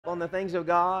on the things of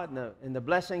God and the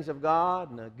blessings of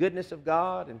God and the goodness of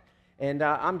God. And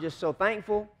I'm just so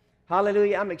thankful.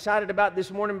 Hallelujah. I'm excited about this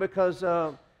morning because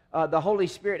the Holy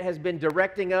Spirit has been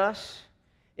directing us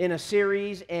in a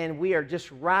series, and we are just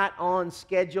right on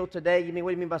schedule today. You mean,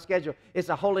 what do you mean by schedule? It's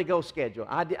a Holy Ghost schedule.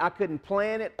 I couldn't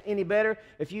plan it any better.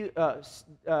 If you,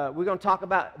 we're going to talk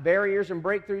about barriers and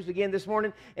breakthroughs again this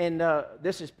morning, and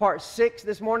this is part 6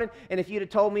 this morning. And if you'd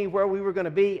have told me where we were going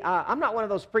to be, I'm not one of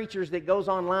those preachers that goes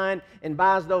online and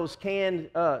buys those canned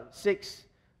 6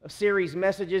 series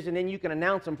messages, and then you can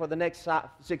announce them for the next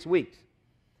 6 weeks.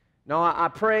 No, I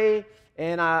pray,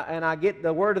 and I get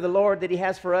the word of the Lord that He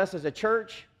has for us as a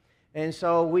church. And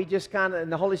so we just kind of, and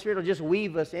the Holy Spirit will just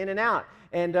weave us in and out.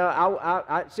 And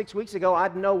 6 weeks ago, I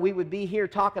didn't know we would be here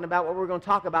talking about what we're going to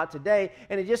talk about today.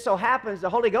 And it just so happens the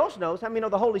Holy Ghost knows. How many know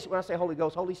when I say Holy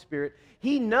Ghost, Holy Spirit,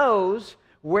 He knows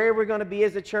where we're going to be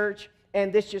as a church.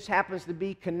 And this just happens to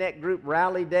be Connect Group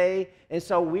Rally Day. And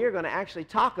so we're going to actually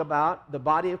talk about the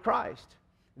body of Christ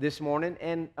this morning,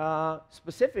 and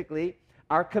specifically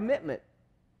our commitment.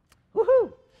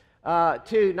 Woohoo!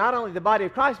 To not only the body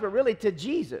of Christ, but really to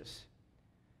Jesus.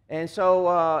 And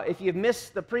so if you've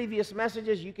missed the previous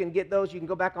messages, you can get those. You can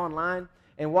go back online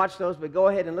and watch those. But go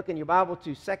ahead and look in your Bible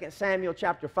to 2 Samuel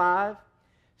chapter 5.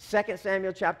 2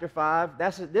 Samuel chapter 5.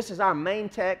 This is our main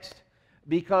text,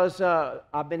 because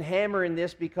I've been hammering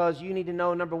this, because you need to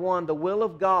know, number one, the will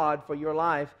of God for your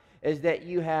life is that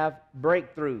you have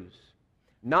breakthroughs.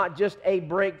 Not just a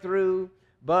breakthrough,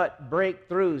 but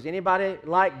breakthroughs. Anybody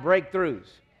like breakthroughs?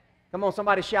 Come on,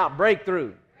 somebody shout,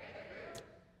 breakthrough. Breakthrough.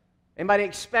 Anybody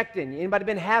expecting? Anybody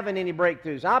been having any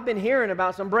breakthroughs? I've been hearing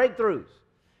about some breakthroughs.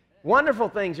 Wonderful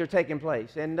things are taking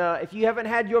place. And if you haven't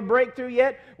had your breakthrough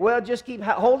yet, well, just keep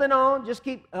holding on. Just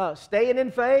keep staying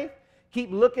in faith.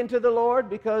 Keep looking to the Lord,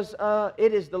 because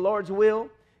it is the Lord's will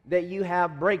that you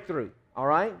have breakthrough. All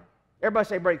right? Everybody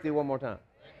say breakthrough one more time.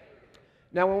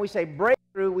 Now, when we say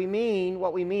breakthrough,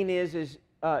 what we mean is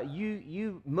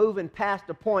you moving past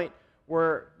a point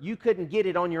where you couldn't get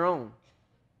it on your own.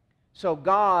 So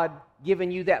God giving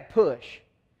you that push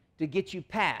to get you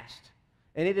past.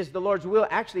 And it is the Lord's will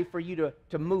actually for you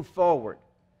to move forward.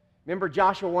 Remember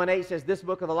Joshua 1:8 says, "This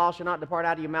book of the law shall not depart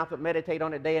out of your mouth, but meditate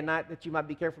on it day and night, that you might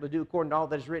be careful to do according to all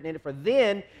that is written in it. For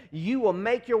then you will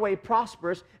make your way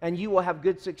prosperous, and you will have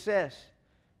good success."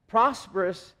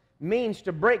 Prosperous means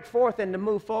to break forth and to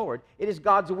move forward. It is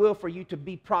God's will for you to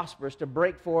be prosperous, to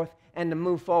break forth and to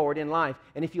move forward in life.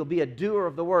 And if you'll be a doer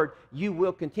of the word, you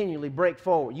will continually break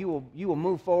forward. You will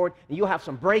move forward, and you'll have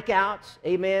some breakouts.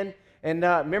 Amen. And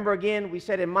remember again, we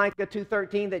said in Micah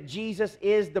 2:13 that Jesus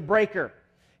is the breaker.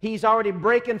 He's already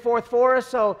breaking forth for us.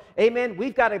 So, amen,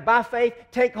 we've got to, by faith,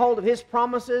 take hold of His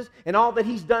promises and all that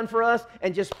He's done for us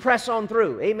and just press on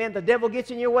through. Amen. The devil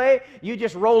gets in your way, you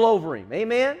just roll over him.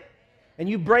 Amen. And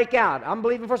you break out. I'm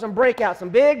believing for some breakouts, some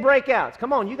big breakouts.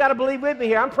 Come on, you got to believe with me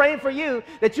here. I'm praying for you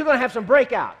that you're going to have some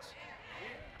breakouts.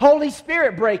 Holy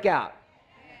Spirit breakout.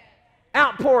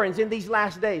 Outpourings in these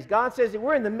last days. God says that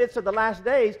we're in the midst of the last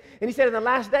days, and He said in the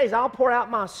last days, I'll pour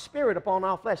out my Spirit upon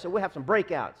all flesh. So we'll have some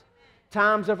breakouts.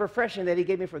 Times of refreshing that He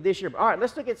gave me for this year. All right,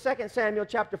 let's look at 2 Samuel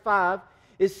chapter 5.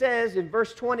 It says in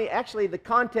verse 20, actually the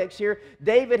context here,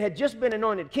 David had just been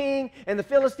anointed king, and the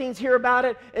Philistines hear about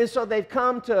it, and so they've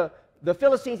come to, the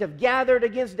Philistines have gathered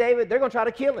against David. They're going to try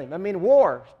to kill him. I mean,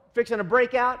 war fixing to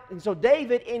break out. And so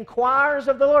David inquires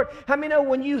of the Lord. How many know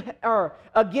when you are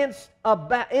against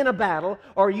in a battle,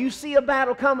 or you see a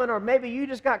battle coming, or maybe you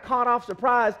just got caught off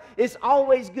surprise, it's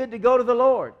always good to go to the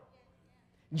Lord.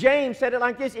 James said it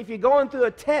like this: if you're going through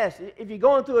a test, if you're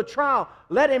going through a trial,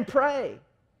 let him pray.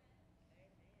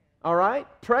 All right?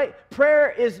 Pray.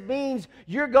 Prayer means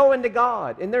you're going to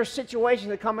God. And there's situations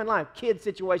that come in life. Kid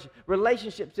situations,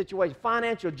 relationship situations,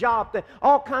 financial, job,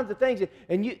 all kinds of things.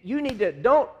 And you need to,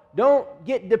 don't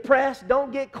get depressed.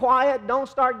 Don't get quiet. Don't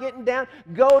start getting down.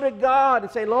 Go to God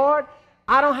and say, Lord,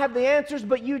 I don't have the answers,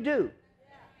 but you do.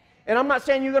 And I'm not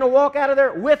saying you're going to walk out of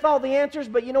there with all the answers,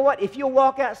 but you know what? If you'll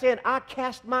walk out saying, I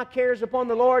cast my cares upon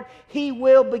the Lord, He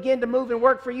will begin to move and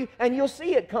work for you, and you'll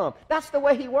see it come. That's the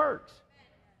way He works.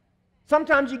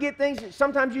 Sometimes you get things,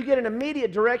 sometimes you get an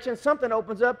immediate direction, something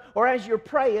opens up, or as you're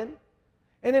praying.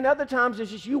 And then other times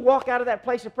it's just you walk out of that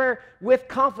place of prayer with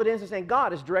confidence and saying,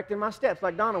 God is directing my steps,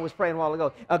 like Donna was praying a while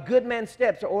ago. A good man's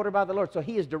steps are ordered by the Lord, so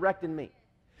He is directing me.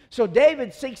 So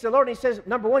David seeks the Lord, and he says,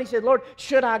 number one, he said, Lord,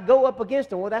 should I go up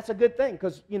against him? Well, that's a good thing,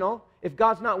 because, you know, if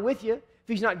God's not with you, if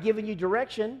He's not giving you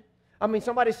direction. I mean,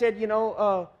 somebody said, you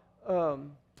know,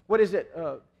 what is it?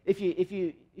 If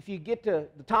you get to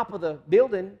the top of the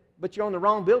building, but you're on the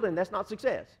wrong building, that's not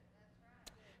success.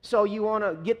 So you want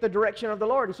to get the direction of the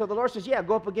Lord. And so the Lord says, yeah,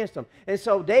 go up against them. And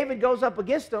so David goes up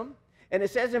against them. And it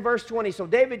says in verse 20, so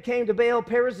David came to Baal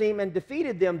Perazim and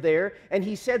defeated them there. And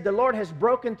he said, the Lord has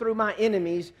broken through my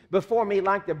enemies before me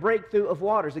like the breakthrough of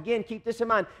waters. Again, keep this in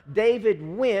mind. David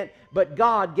went, but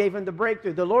God gave him the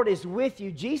breakthrough. The Lord is with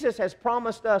you. Jesus has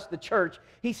promised us, the church,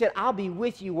 he said, I'll be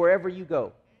with you wherever you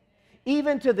go,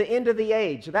 even to the end of the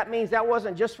age. So that means that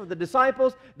wasn't just for the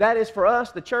disciples. That is for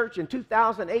us, the church. In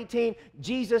 2018,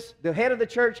 Jesus, the head of the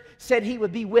church, said he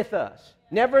would be with us.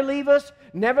 Never leave us,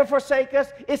 never forsake us.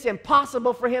 It's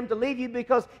impossible for him to leave you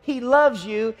because he loves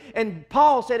you. And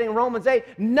Paul said in Romans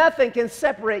 8, nothing can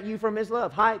separate you from his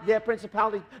love. Height, depth,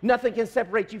 principality, nothing can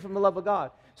separate you from the love of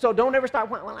God. So don't ever start,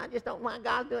 well, I just don't want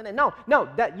God doing that. No,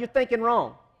 you're thinking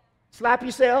wrong. Slap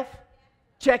yourself,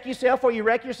 check yourself, or you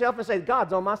wreck yourself and say,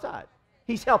 God's on my side.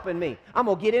 He's helping me. I'm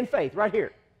going to get in faith right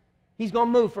here. He's going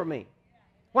to move for me.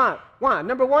 Why?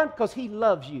 Number one, because he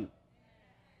loves you.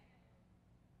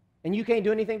 And you can't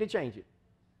do anything to change it.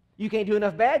 You can't do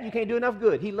enough bad. You can't do enough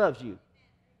good. He loves you.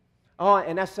 Oh,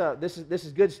 and that's this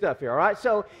is good stuff here. All right.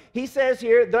 So he says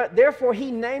here, therefore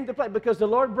he named the place because the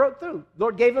Lord broke through. The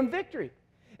Lord gave him victory,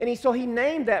 and so he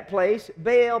named that place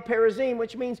Baal Perazim,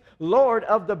 which means Lord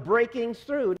of the breakings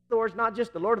through. In other words, not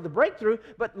just the Lord of the breakthrough,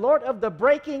 but Lord of the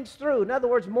breakings through. In other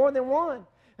words, more than one.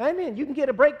 Amen. You can get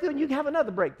a breakthrough and you can have another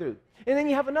breakthrough. And then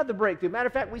you have another breakthrough. Matter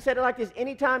of fact, we said it like this.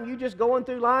 Anytime you just going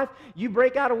through life, you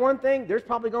break out of one thing, there's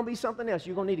probably going to be something else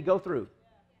you're going to need to go through.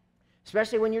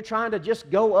 Especially when you're trying to just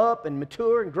go up and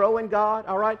mature and grow in God.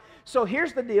 All right? So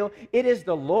here's the deal. It is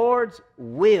the Lord's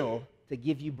will to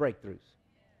give you breakthroughs.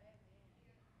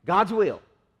 God's will.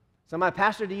 Somebody,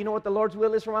 Pastor, do you know what the Lord's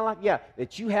will is for my life? Yeah,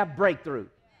 that you have breakthrough.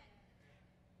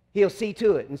 He'll see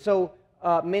to it. And so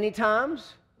many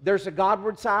times, there's a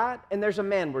Godward side and there's a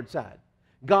manward side.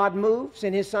 God moves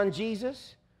in his son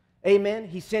Jesus. Amen.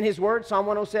 He sent his word, Psalm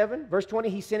 107, verse 20.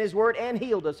 He sent his word and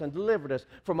healed us and delivered us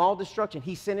from all destruction.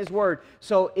 He sent his word.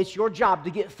 So it's your job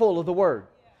to get full of the word.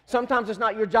 Sometimes it's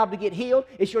not your job to get healed.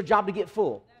 It's your job to get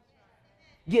full.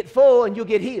 Get full and you'll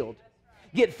get healed.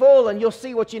 Get full and you'll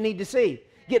see what you need to see.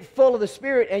 Get full of the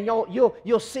Spirit and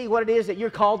you'll see what it is that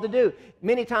you're called to do.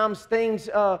 Many times things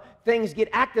get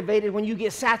activated when you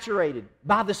get saturated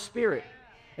by the Spirit.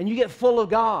 And you get full of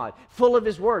God, full of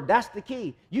his word. That's the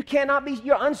key.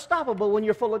 You're unstoppable when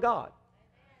you're full of God.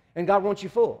 And God wants you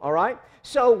full, all right?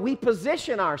 So we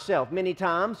position ourselves many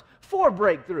times for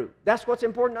breakthrough. That's what's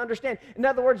important to understand. In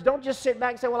other words, don't just sit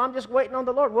back and say, well, I'm just waiting on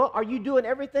the Lord. Well, are you doing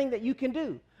everything that you can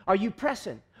do? Are you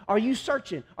pressing? Are you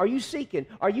searching? Are you seeking?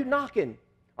 Are you knocking?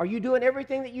 Are you doing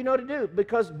everything that you know to do?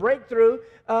 Because breakthrough,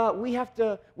 we've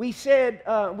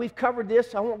covered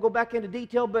this. I won't go back into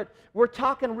detail, but we're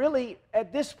talking really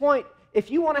at this point, if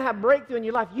you want to have breakthrough in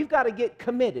your life, you've got to get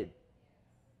committed.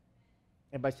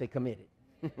 Everybody say committed.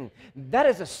 That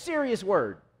is a serious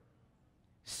word.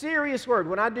 Serious word.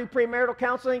 When I do premarital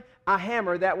counseling, I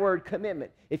hammer that word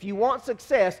commitment. If you want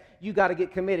success, you got to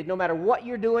get committed no matter what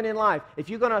you're doing in life. If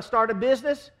you're going to start a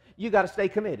business, you got to stay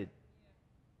committed.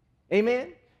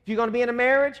 Amen? If you're going to be in a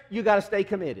marriage, you got to stay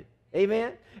committed.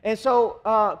 Amen? And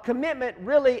so commitment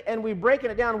really, and we're breaking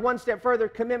it down one step further,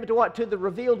 commitment to what? To the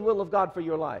revealed will of God for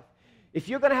your life. If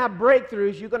you're going to have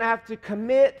breakthroughs, you're going to have to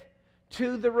commit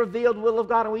to the revealed will of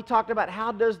God. And we talked about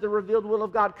how does the revealed will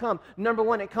of God come. Number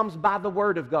one, it comes by the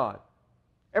Word of God.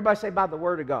 Everybody say by the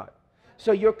Word of God.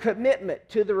 So your commitment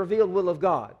to the revealed will of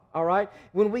God, all right?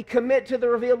 When we commit to the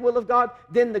revealed will of God,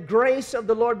 then the grace of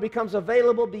the Lord becomes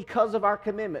available because of our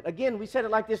commitment. Again, we said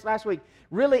it like this last week.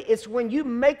 Really, it's when you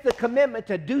make the commitment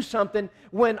to do something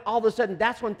when all of a sudden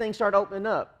that's when things start opening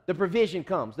up. The provision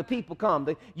comes. The people come.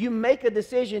 You make a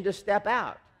decision to step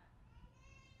out.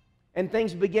 And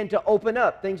things begin to open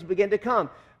up. Things begin to come.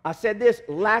 I said this,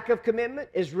 lack of commitment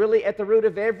is really at the root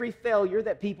of every failure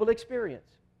that people experience.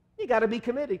 You got to be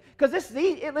committed. Because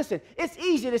listen, it's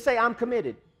easy to say, I'm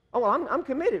committed. Oh, well, I'm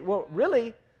committed. Well,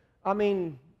 really, I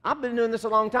mean, I've been doing this a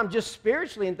long time, just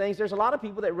spiritually and things. There's a lot of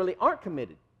people that really aren't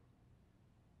committed.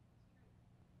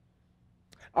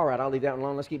 All right, I'll leave that one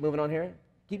alone. Let's keep moving on here.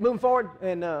 Keep moving forward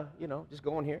and, just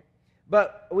go on here.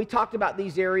 But we talked about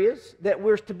these areas that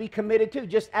we're to be committed to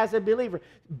just as a believer.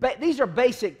 These are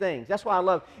basic things. That's why I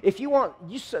love. If you want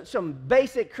some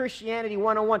basic Christianity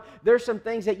 101, there's some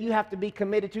things that you have to be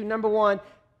committed to. Number one,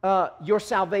 your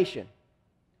salvation.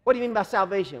 What do you mean by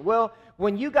salvation? Well,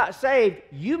 when you got saved,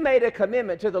 you made a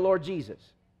commitment to the Lord Jesus.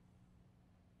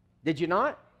 Did you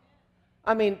not?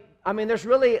 I mean, I mean, there's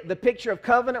really the picture of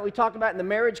covenant we talked about in the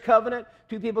marriage covenant.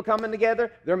 Two people coming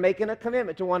together, they're making a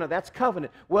commitment to one another. That's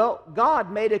covenant. Well,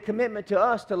 God made a commitment to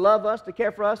us to love us, to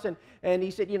care for us, and He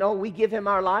said, you know, we give Him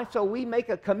our life. So we make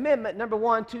a commitment, number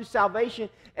one, to salvation,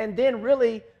 and then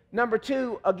really, number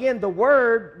two, again, the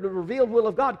Word, the revealed will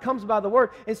of God comes by the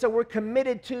Word, and so we're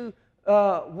committed to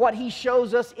what He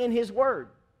shows us in His Word.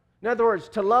 In other words,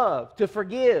 to love, to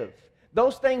forgive.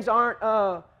 Those things aren't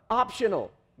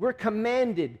optional. We're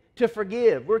commanded to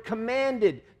forgive. We're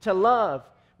commanded to love.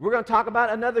 We're going to talk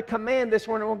about another command this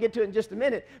morning. We'll get to it in just a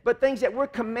minute. But things that we're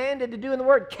commanded to do in the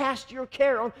Word, cast your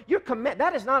care on.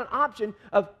 That is not an option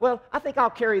of, well, I think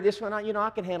I'll carry this one. I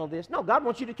can handle this. No, God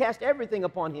wants you to cast everything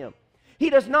upon Him.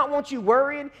 He does not want you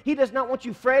worrying. He does not want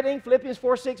you fretting. Philippians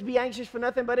 4:6, be anxious for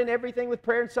nothing but in everything with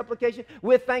prayer and supplication.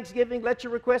 With thanksgiving, let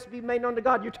your requests be made known to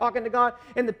God. You're talking to God.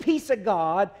 And the peace of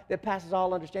God that passes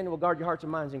all understanding will guard your hearts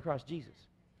and minds in Christ Jesus.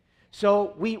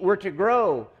 So we're to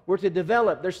grow, we're to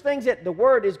develop. There's things that the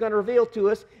Word is going to reveal to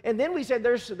us. And then we said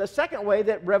there's the second way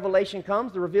that revelation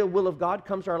comes, the revealed will of God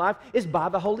comes to our life, is by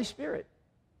the Holy Spirit.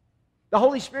 The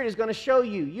Holy Spirit is going to show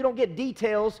you. You don't get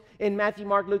details in Matthew,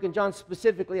 Mark, Luke, and John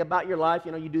specifically about your life.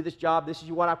 You know, you do this job, this is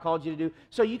what I've called you to do.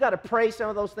 So you got to pray some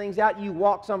of those things out. You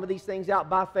walk some of these things out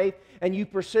by faith, and you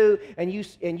pursue, and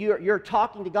you're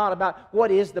talking to God about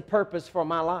what is the purpose for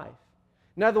my life.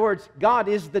 In other words, God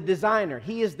is the designer.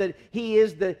 He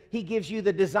gives you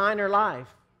the designer life.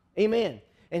 Amen.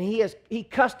 And He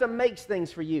custom makes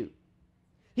things for you.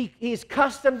 He's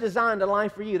custom designed a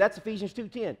life for you. That's Ephesians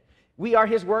 2:10. We are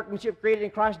His workmanship created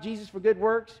in Christ Jesus for good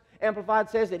works. Amplified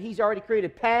says that He's already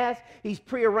created paths. He's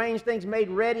prearranged things made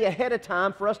ready ahead of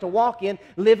time for us to walk in,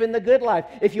 live in the good life.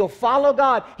 If you'll follow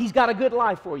God, He's got a good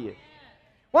life for you.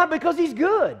 Why? Because He's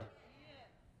good.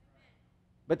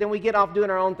 But then we get off doing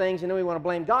our own things and then we want to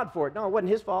blame God for it. No, it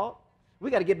wasn't His fault. We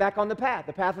got to get back on the path.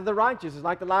 The path of the righteous is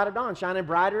like the light of dawn, shining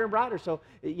brighter and brighter. So,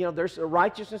 you know, there's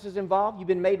righteousness is involved. You've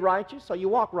been made righteous, so you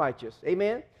walk righteous.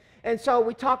 Amen? And so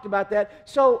we talked about that.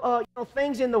 So, you know,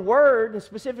 things in the Word, and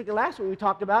specifically last week we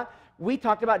talked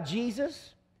about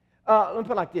Jesus. Let me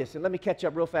put it like this, and let me catch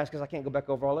up real fast because I can't go back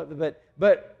over all of it.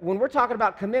 But when we're talking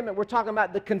about commitment, we're talking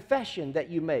about the confession that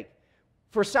you make.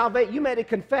 For salvation, you made a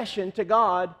confession to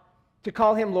God to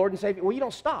call Him Lord and Savior. Well, you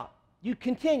don't stop. You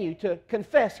continue to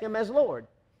confess Him as Lord.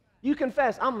 You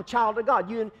confess, I'm a child of God.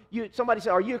 Somebody said,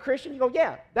 are you a Christian? You go,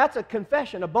 yeah. That's a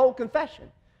confession, a bold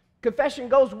confession. Confession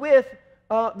goes with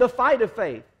the fight of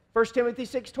faith. 1 Timothy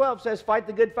 6:12 says, fight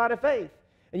the good fight of faith.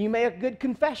 And you make a good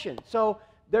confession. So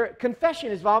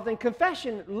confession is involved, and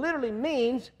confession literally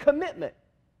means commitment.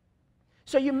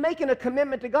 So you're making a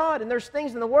commitment to God, and there's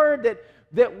things in the Word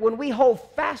that when we hold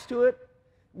fast to it,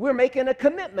 we're making a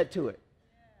commitment to it.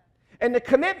 And the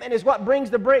commitment is what brings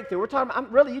the breakthrough. We're talking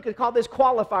about, really, you could call this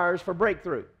qualifiers for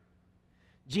breakthrough.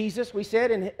 Jesus, we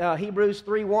said in Hebrews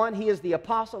 3:1, He is the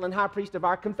apostle and high priest of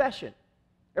our confession.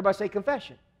 Everybody say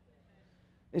confession.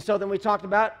 And so then we talked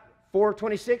about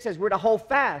 4:26 says we're to hold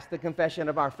fast the confession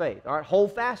of our faith. All right,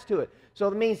 hold fast to it. So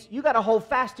that means you got to hold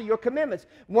fast to your commitments.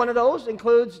 One of those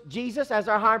includes Jesus as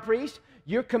our high priest.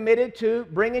 You're committed to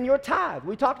bringing your tithe.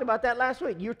 We talked about that last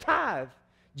week. Your tithe.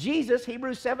 Jesus,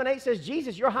 Hebrews 7:8 says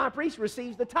Jesus, your high priest,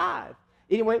 receives the tithe.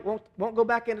 Anyway, won't go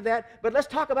back into that. But let's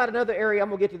talk about another area. I'm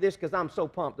going to get to this because I'm so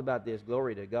pumped about this.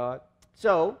 Glory to God.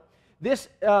 So this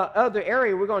other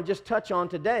area we're going to just touch on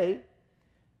today,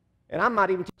 and I might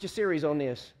even teach a series on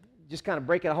this. Just kind of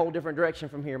break it a whole different direction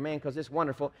from here, man, because it's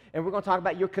wonderful. And we're going to talk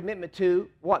about your commitment to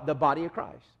what? The body of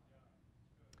Christ.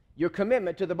 Your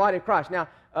commitment to the body of Christ. Now,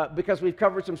 because we've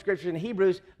covered some scriptures in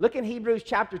Hebrews, look in Hebrews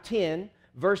chapter 10,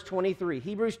 verse 23.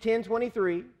 Hebrews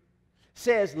 10:23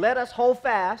 says, let us hold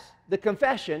fast the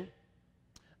confession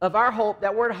of our hope.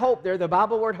 That word hope there, the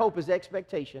Bible word hope is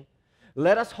expectation.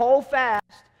 Let us hold fast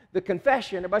the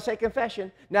confession. Everybody say confession.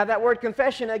 Now that word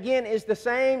confession again is the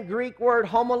same Greek word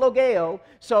homologeo.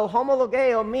 So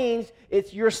homologeo means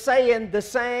you're saying the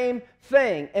same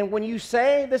thing. And when you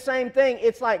say the same thing,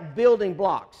 it's like building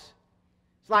blocks.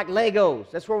 It's like Legos.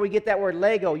 That's where we get that word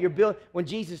Lego. When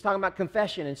Jesus is talking about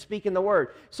confession and speaking the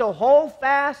word. So hold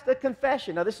fast the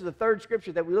confession. Now this is the third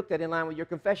scripture that we looked at in line with your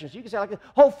confession. So you can say like this,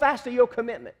 hold fast to your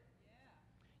commitment.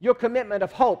 Your commitment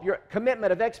of hope, your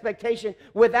commitment of expectation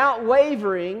without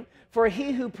wavering, for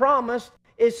He who promised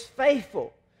is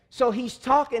faithful. So he's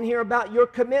talking here about your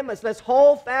commitments. Let's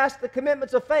hold fast the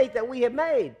commitments of faith that we have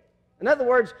made. In other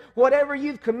words, whatever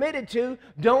you've committed to,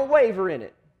 don't waver in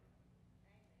it.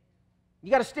 You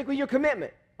got to stick with your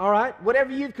commitment, all right?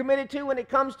 Whatever you've committed to when it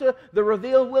comes to the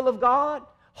revealed will of God,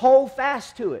 hold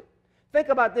fast to it. Think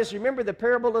about this. Remember the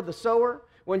parable of the sower?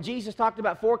 When Jesus talked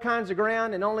about 4 kinds of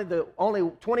ground and only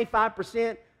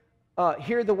 25%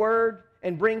 hear the word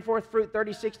and bring forth fruit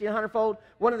 30, 60, and 100-fold.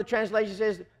 One of the translations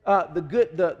says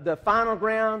the final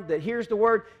ground that hears the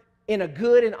word in a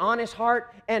good and honest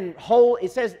heart and hold.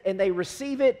 It says, and they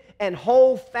receive it and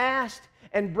hold fast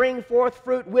and bring forth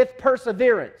fruit with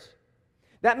perseverance.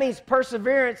 That means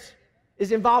perseverance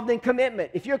is involved in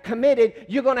commitment. If you're committed,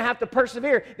 you're going to have to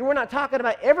persevere. And we're not talking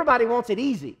about everybody wants it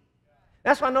easy.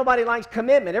 That's why nobody likes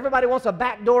commitment. Everybody wants a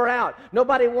back door out.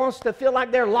 Nobody wants to feel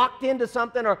like they're locked into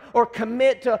something or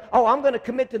commit to, oh, I'm going to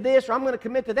commit to this or I'm going to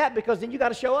commit to that, because then you got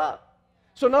to show up.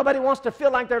 So nobody wants to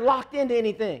feel like they're locked into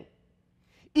anything.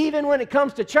 Even when it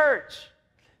comes to church,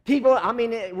 people, I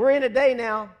mean, we're in a day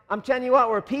now, I'm telling you what,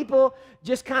 where people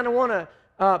just kind of want to,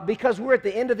 because we're at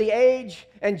the end of the age,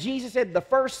 and Jesus said the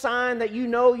first sign that you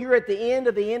know you're at the end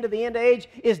of the end of the end of age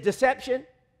is deception.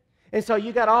 And so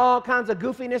you got all kinds of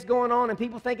goofiness going on and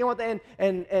people thinking what they,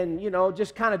 and you know,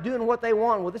 just kind of doing what they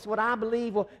want. Well, this is what I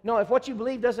believe. Well, no, if what you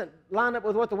believe doesn't line up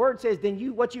with what the Word says, then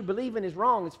what you believe in is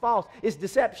wrong, it's false, it's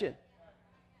deception.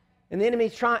 And the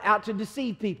enemy's trying out to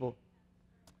deceive people.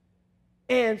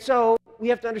 And so we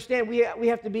have to understand we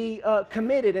have to be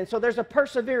committed. And so there's a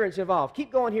perseverance involved.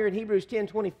 Keep going here in Hebrews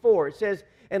 10:24. It says,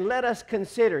 and let us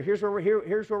consider. Here's where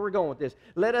we're going with this.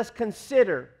 Let us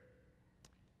consider.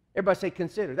 Everybody say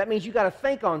consider. That means you got to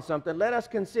think on something. Let us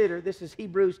consider. This is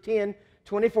Hebrews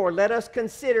 10:24. Let us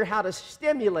consider how to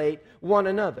stimulate one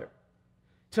another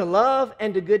to love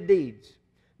and to good deeds.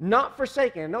 Not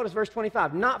forsaking, notice verse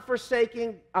 25, not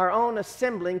forsaking our own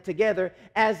assembling together,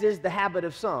 as is the habit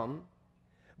of some,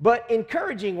 but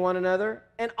encouraging one another,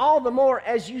 and all the more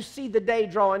as you see the day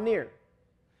drawing near.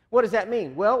 What does that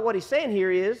mean? Well, what he's saying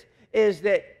here is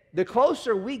that the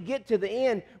closer we get to the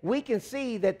end, we can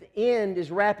see that the end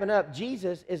is wrapping up.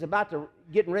 Jesus is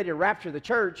getting ready to rapture the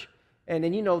church, and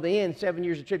then you know the end, 7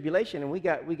 years of tribulation, and we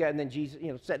got, and then Jesus,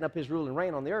 you know, setting up his rule and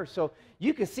reign on the earth. So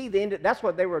you can see the end. That's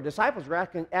what disciples were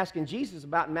asking Jesus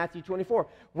about in Matthew 24.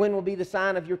 When will be the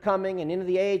sign of your coming and end of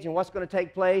the age, and what's going to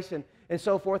take place, and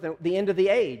so forth, and the end of the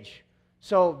age.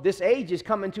 So this age is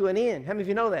coming to an end. How many of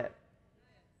you know that?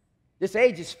 This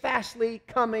age is fastly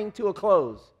coming to a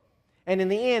close. And in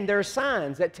the end, there are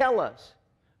signs that tell us.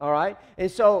 All right? And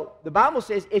so the Bible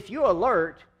says if you're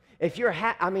alert, if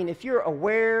you're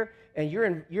aware, and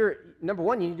you're number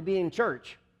one, you need to be in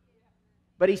church.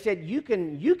 But he said you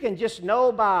can just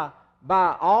know by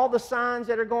all the signs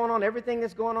that are going on, everything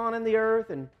that's going on in the earth,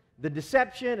 and the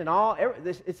deception and all.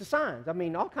 It's the signs. I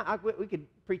mean, we could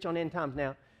preach on end times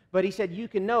now. But he said you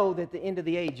can know that the end of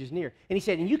the age is near. And he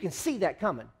said, and you can see that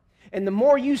coming. And the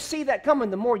more you see that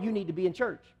coming, the more you need to be in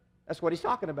church. That's what he's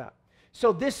talking about.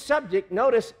 So this subject,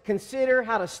 notice, consider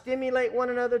how to stimulate one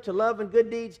another to love and good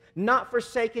deeds, not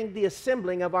forsaking the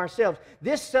assembling of ourselves.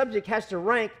 This subject has to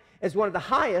rank as one of the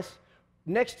highest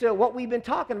next to what we've been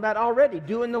talking about already,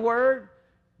 doing the word,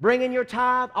 bringing your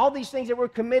tithe, all these things that we're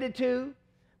committed to,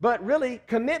 but really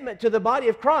commitment to the body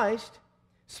of Christ,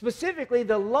 specifically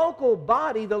the local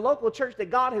body, the local church that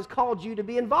God has called you to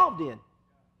be involved in.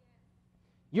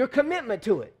 Your commitment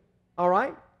to it, all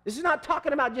right? This is not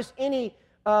talking about just any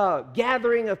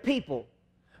gathering of people,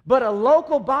 but a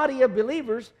local body of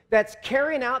believers that's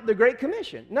carrying out the Great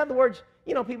Commission. In other words,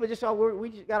 you know, people just, we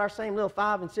just got our same little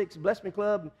 5 and 6 Bless Me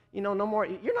Club, you know, no more.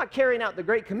 You're not carrying out the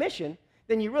Great Commission,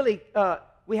 then you really,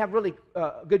 we have really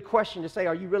a good question to say,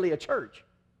 are you really a church?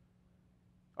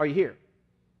 Are you here?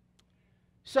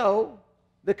 So,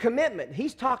 the commitment,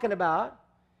 he's talking about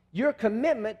your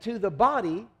commitment to the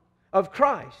body of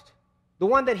Christ, the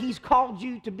one that he's called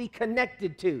you to be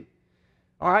connected to.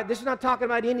 All right, this is not talking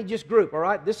about any just group, all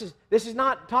right? This is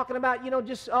not talking about, you know,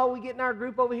 just, we get in our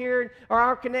group over here, or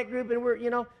our connect group, and we're, you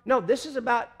know. No, this is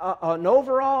about an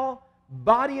overall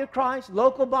body of Christ,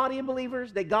 local body of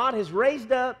believers that God has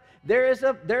raised up. There is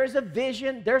a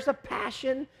vision, there's a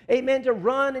passion, amen, to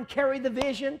run and carry the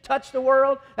vision, touch the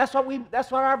world. That's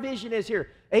what our vision is here,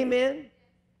 amen.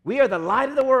 We are the light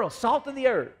of the world, salt of the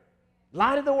earth,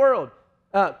 light of the world,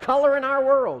 color in our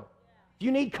world. If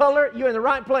you need color, you're in the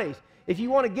right place. If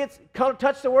you want to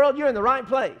touch the world, you're in the right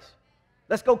place.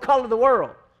 Let's go color the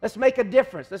world. Let's make a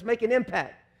difference. Let's make an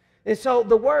impact. And so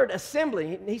the word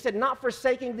assembling, he said, not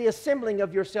forsaking the assembling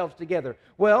of yourselves together.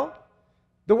 Well,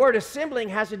 the word assembling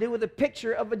has to do with a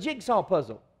picture of a jigsaw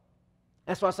puzzle.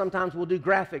 That's why sometimes we'll do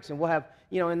graphics and we'll have,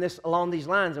 you know, along these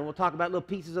lines, and we'll talk about little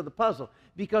pieces of the puzzle,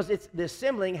 because the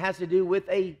assembling has to do with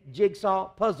a jigsaw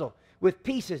puzzle, with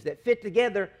pieces that fit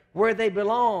together where they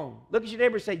belong. Look at your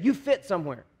neighbor and say, you fit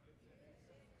somewhere.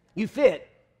 You fit.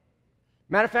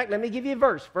 Matter of fact, let me give you a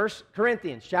verse. 1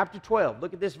 Corinthians chapter 12.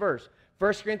 Look at this verse.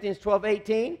 1 Corinthians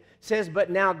 12:18 says, but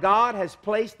now God has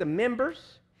placed the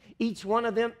members, each one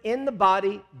of them in the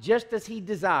body just as he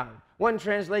desired. One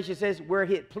translation says, where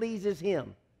it pleases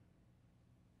him.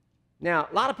 Now,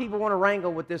 a lot of people want to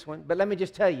wrangle with this one, but let me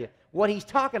just tell you, what he's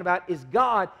talking about is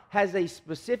God has a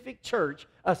specific church,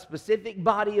 a specific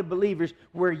body of believers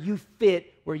where you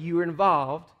fit, where you are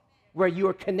involved, where you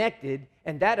are connected,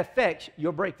 and that affects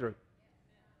your breakthrough.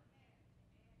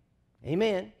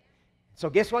 Amen. So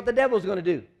guess what the devil's going to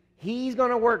do? He's going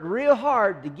to work real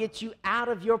hard to get you out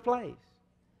of your place.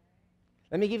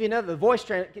 Let me give you another.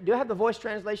 Do I have the voice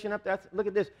translation up there? Look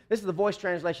at this. This is the voice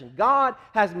translation. God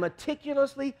has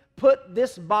meticulously put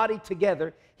this body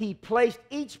together. He placed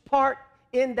each part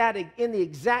in the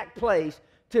exact place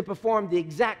to perform the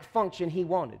exact function he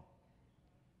wanted.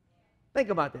 Think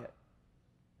about that.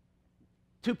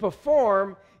 To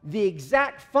perform the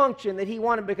exact function that he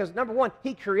wanted, because number one,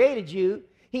 he created you.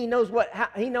 He knows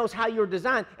how you're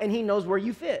designed, and he knows where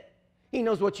you fit. He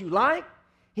knows what you like.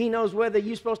 He knows whether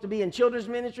you're supposed to be in children's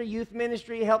ministry, youth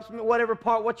ministry, helps whatever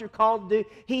part, what you're called to do.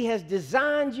 He has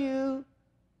designed you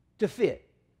to fit.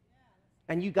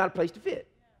 And you got a place to fit.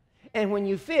 And when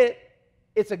you fit,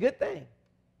 it's a good thing.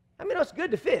 I mean, it's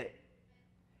good to fit.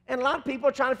 And a lot of people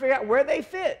are trying to figure out where they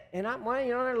fit. And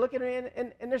they're looking at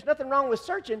it, and there's nothing wrong with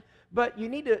searching, but you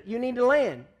need to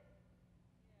land.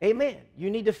 Amen. You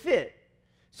need to fit.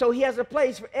 So he has a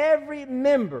place for every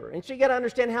member. And so you got to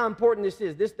understand how important this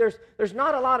is. There's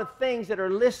not a lot of things that are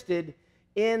listed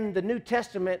in the New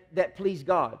Testament that please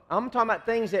God. I'm talking about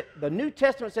things that the New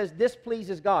Testament says this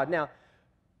pleases God. Now,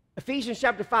 Ephesians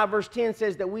chapter 5 verse 10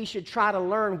 says that we should try to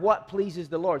learn what pleases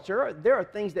the Lord. So there are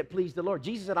things that please the Lord.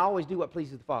 Jesus said, I always do what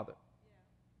pleases the Father.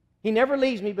 He never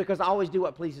leaves me because I always do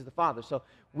what pleases the Father. So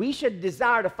we should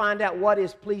desire to find out what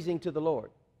is pleasing to the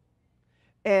Lord.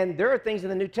 And there are things in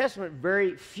the New Testament,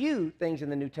 very few things in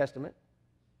the New Testament.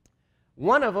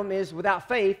 One of them is without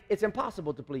faith, it's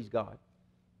impossible to please God.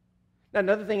 Now,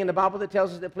 another thing in the Bible that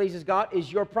tells us that pleases God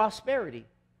is your prosperity.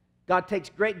 God takes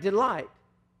great delight,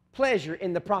 pleasure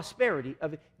in the prosperity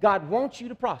of it. God wants you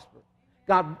to prosper.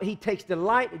 He takes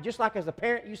delight, just like as a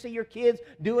parent, you see your kids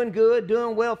doing good,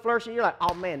 doing well, flourishing. You're like,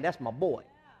 oh man, that's my boy.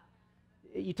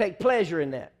 You take pleasure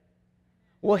in that.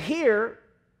 Well, here,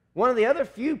 one of the other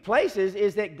few places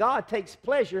is that God takes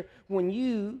pleasure when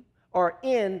you are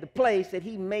in the place that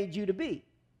he made you to be.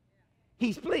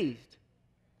 He's pleased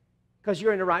because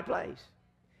you're in the right place.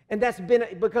 And that's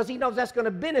because he knows that's going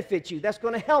to benefit you. That's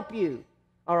going to help you.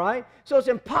 All right? So it's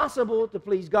impossible to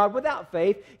please God without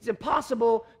faith. It's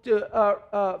impossible God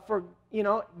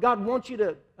wants you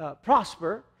to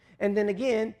prosper. And then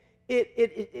again,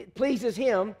 it pleases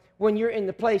him when you're in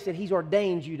the place that he's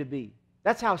ordained you to be.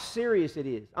 That's how serious it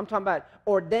is. I'm talking about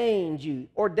ordained you.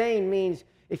 Ordained means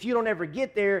if you don't ever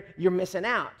get there, you're missing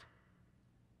out.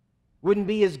 Wouldn't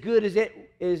be as good as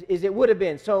it would have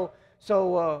been. So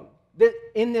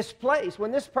in this place,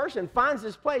 when this person finds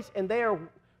this place and they're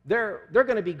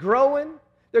going to be growing,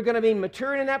 they're going to be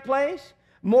maturing in that place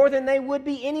more than they would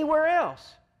be anywhere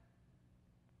else.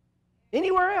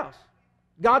 Anywhere else.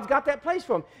 God's got that place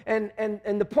for them.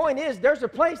 And the point is, there's a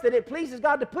place that it pleases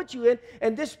God to put you in,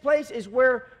 and this place is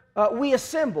where we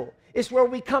assemble. It's where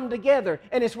we come together,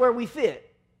 and it's where we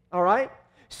fit. All right?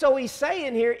 So he's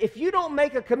saying here, if you don't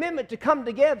make a commitment to come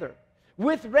together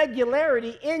with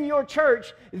regularity in your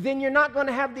church, then you're not going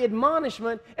to have the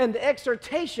admonishment and the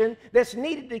exhortation that's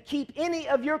needed to keep any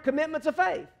of your commitments of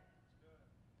faith.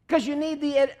 Because you need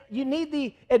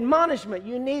the admonishment,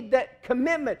 you need that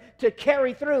commitment to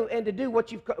carry through and to do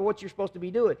what you're supposed to be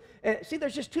doing. And see,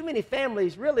 there's just too many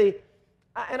families, really,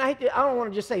 and I don't want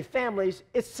to just say families,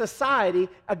 it's society.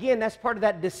 Again, that's part of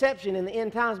that deception in the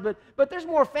end times, but there's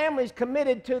more families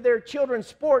committed to their children's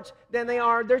sports than they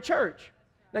are their church.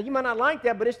 Now, you might not like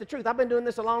that, but it's the truth. I've been doing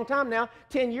this a long time now.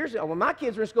 10 years ago, when my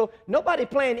kids were in school, nobody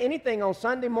playing anything on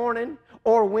Sunday morning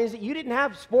or Wednesday. You didn't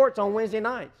have sports on Wednesday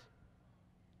nights.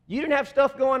 You didn't have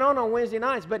stuff going on Wednesday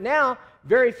nights, but now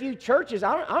very few churches.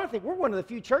 I don't think we're one of the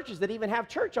few churches that even have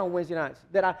church on Wednesday nights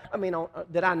that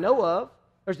I know of.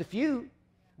 There's a few,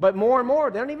 but more and more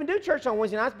they don't even do church on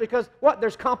Wednesday nights because what?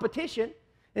 There's competition,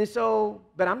 and so.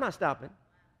 But I'm not stopping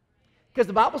because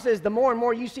the Bible says the more and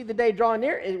more you see the day drawing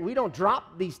near, we don't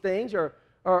drop these things or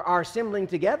are assembling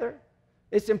together.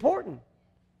 It's important,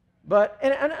 but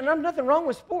and there's nothing wrong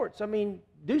with sports. I mean,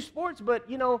 do sports, but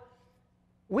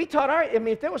we taught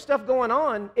if there was stuff going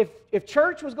on, if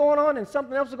church was going on and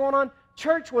something else was going on,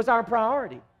 church was our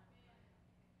priority.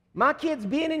 My kids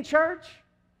being in church,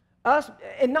 us,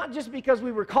 and not just because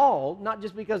we were called, not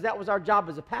just because that was our job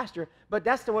as a pastor, but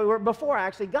that's the way we were before I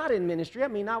actually got in ministry. I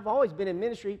mean, I've always been in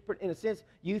ministry, in a sense,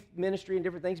 youth ministry and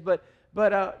different things, but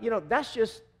that's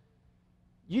just,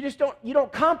 You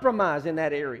don't compromise in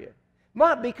that area.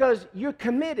 Why? Because you're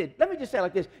committed. Let me just say it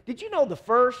like this. Did you know the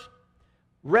first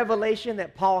revelation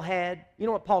that Paul had? You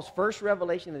know what Paul's first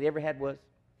revelation that he ever had was?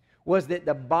 Was that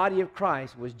the body of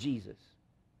Christ was Jesus.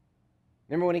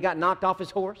 Remember when he got knocked off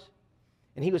his horse?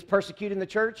 And he was persecuting the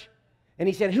church? And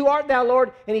he said, "Who art thou,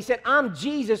 Lord?" And he said, "I'm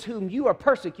Jesus whom you are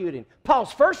persecuting."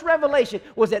 Paul's first revelation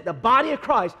was that the body of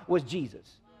Christ was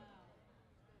Jesus.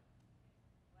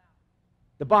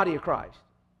 The body of Christ.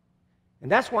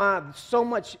 And that's why so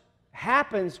much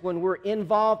happens when we're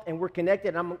involved and we're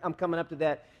connected. I'm coming up to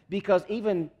that because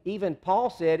even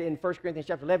Paul said in 1 Corinthians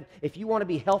chapter 11, if you want to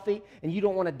be healthy and you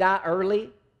don't want to die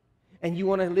early and you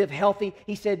want to live healthy,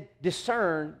 he said,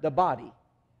 discern the body.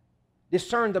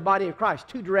 Discern the body of Christ.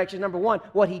 Two directions. Number one,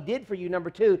 what he did for you.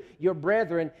 Number two, your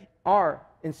brethren are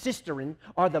and sisterin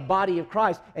are the body of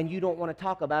Christ, and you don't want to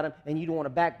talk about them, and you don't want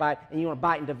to backbite, and you want to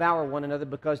bite and devour one another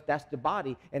because that's the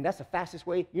body, and that's the fastest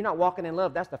way. You're not walking in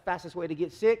love. That's the fastest way to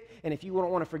get sick, and if you don't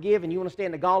want to forgive and you want to stay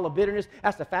in the gall of bitterness,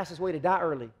 that's the fastest way to die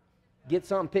early. Get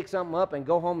something, pick something up, and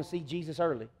go home and see Jesus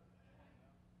early.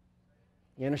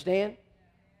 You understand?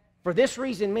 For this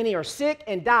reason, many are sick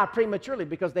and die prematurely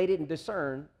because they didn't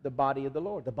discern the body of the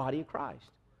Lord, the body of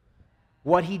Christ.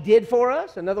 What he did for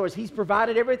us, in other words, he's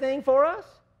provided everything for us,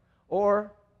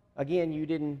 or, again, you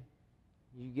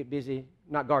get busy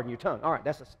not guarding your tongue. All right,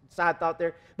 that's a side thought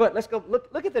there. But let's go,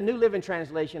 look at the New Living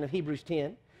Translation of Hebrews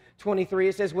 10:23.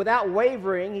 It says, without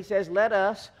wavering, he says, let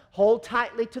us hold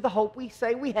tightly to the hope we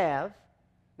say we have.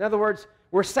 In other words,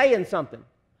 we're saying something.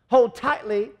 Hold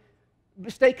tightly,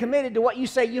 stay committed to what you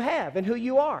say you have and who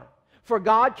you are. For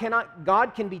God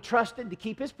can be trusted to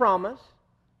keep his promise.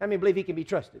 How many believe he can be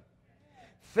trusted?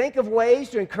 Think of ways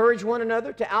to encourage one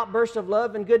another to outbursts of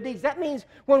love and good deeds. That means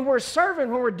when we're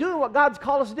serving, when we're doing what God's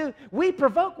called us to do, we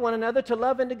provoke one another to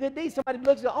love and to good deeds. Somebody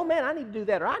looks and goes, oh man, I need to do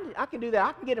that, or I can do that.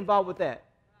 I can get involved with that.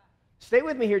 Stay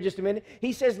with me here just a minute.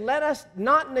 He says, let us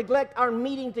not neglect our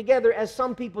meeting together as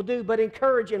some people do, but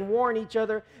encourage and warn each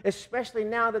other, especially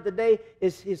now that the day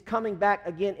his coming back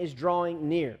again is drawing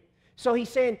near. So he's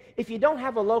saying, if you don't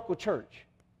have a local church,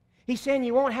 he's saying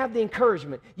you won't have the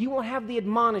encouragement, you won't have the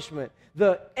admonishment,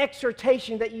 the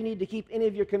exhortation that you need to keep any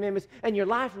of your commitments, and your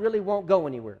life really won't go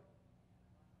anywhere.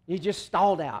 You're just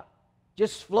stalled out,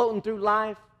 just floating through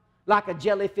life like a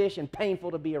jellyfish and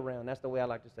painful to be around. That's the way I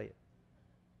like to say it.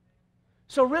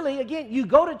 So really, again, you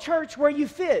go to church where you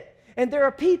fit, and there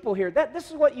are people here. This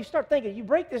is what you start thinking. You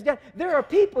break this down. There are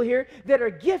people here that are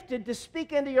gifted to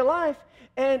speak into your life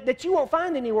and that you won't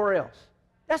find anywhere else.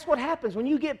 That's what happens when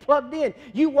you get plugged in.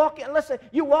 You walk in, let's say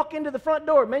you walk into the front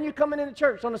door. Man, you're coming into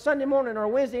church on a Sunday morning or a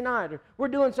Wednesday night, or we're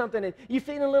doing something, and you're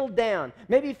feeling a little down.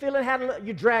 Maybe you're feeling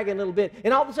you're dragging a little bit,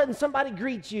 and all of a sudden somebody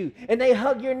greets you, and they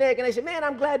hug your neck, and they say, man,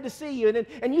 I'm glad to see you.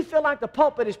 And you feel like the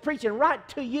pulpit is preaching right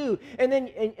to you, and then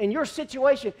in your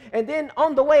situation. And then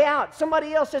on the way out,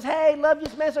 somebody else says, hey, love you,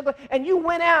 man, so good. And you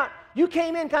went out. You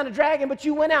came in kind of dragging, but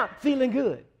you went out feeling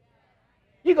good.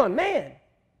 You're going, man.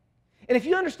 And if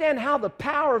you understand how the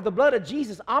power of the blood of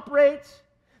Jesus operates,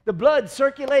 the blood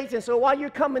circulates, and so while you're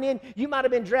coming in, you might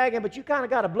have been dragging, but you kind of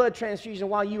got a blood transfusion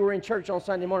while you were in church on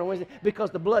Sunday morning, Wednesday,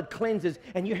 because the blood cleanses,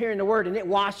 and you're hearing the word, and it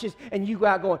washes, and you go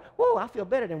out going, whoa, I feel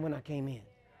better than when I came in.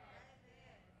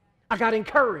 I got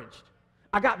encouraged.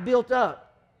 I got built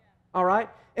up. All right?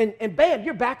 And bam,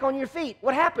 you're back on your feet.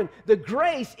 What happened? The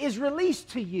grace is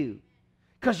released to you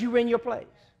because you were in your place.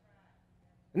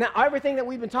 Now, everything that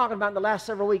we've been talking about in the last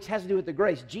several weeks has to do with the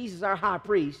grace. Jesus, our high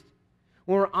priest,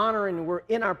 when we're honoring, we're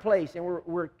in our place, and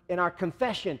we're in our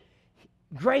confession,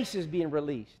 grace is being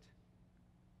released.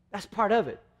 That's part of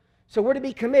it. So we're to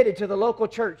be committed to the local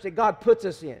church that God puts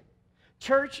us in.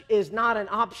 Church is not an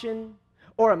option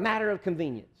or a matter of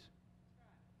convenience.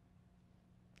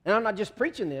 And I'm not just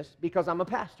preaching this because I'm a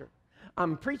pastor.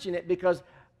 I'm preaching it because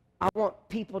I want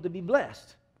people to be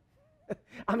blessed.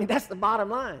 I mean, that's the bottom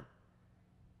line.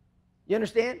 You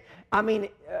understand? I mean,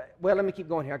 well, let me keep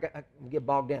going here. I get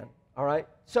bogged down. All right?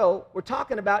 So we're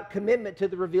talking about commitment to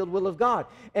the revealed will of God.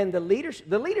 And the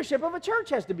leadership of a church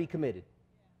has to be committed.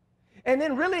 And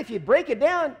then really, if you break it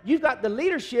down, you've got the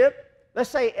leadership, let's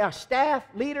say our staff,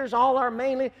 leaders, all our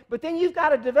main leaders, but then you've got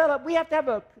to develop, we have to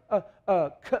have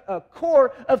a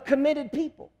core of committed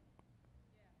people.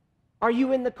 Are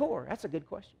you in the core? That's a good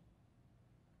question.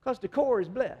 Because the core is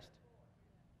blessed.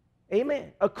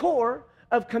 Amen. A core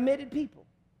of committed people.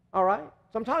 All right?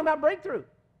 So I'm talking about breakthrough.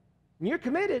 When you're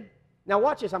committed, now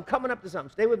watch this. I'm coming up to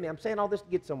something. Stay with me. I'm saying all this to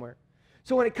get somewhere.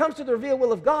 So when it comes to the revealed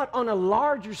will of God on a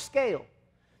larger scale,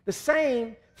 the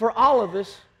same for all of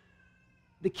us,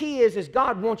 the key is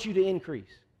God wants you to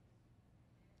increase.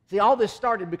 See, all this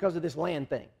started because of this land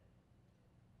thing.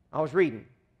 I was reading.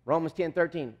 Romans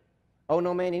 10:13. Owe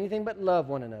no man anything but love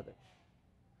one another.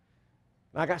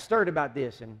 I got stirred about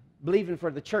this and believing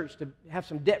for the church to have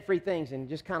some debt-free things and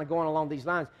just kind of going along these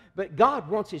lines. But God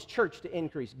wants His church to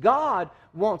increase. God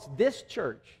wants this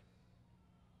church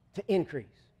to increase.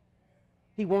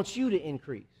 He wants you to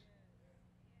increase.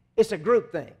 It's a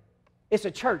group thing. It's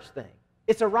a church thing.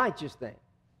 It's a righteous thing.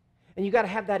 And you got to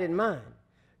have that in mind.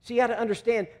 So you got to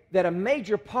understand that a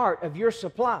major part of your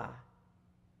supply,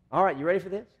 all right, you ready for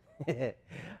this?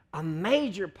 A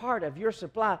major part of your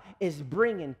supply is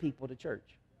bringing people to church.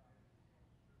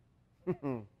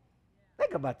 Think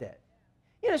about that.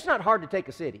 You know, it's not hard to take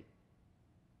a city.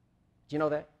 Do you know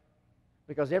that?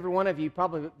 Because every one of you,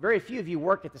 probably very few of you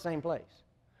work at the same place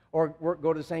or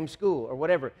go to the same school or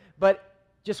whatever. But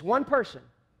just one person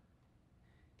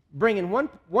bringing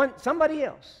somebody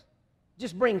else,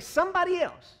 just bring somebody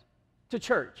else to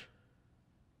church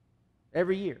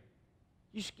every year.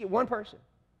 You just get one person.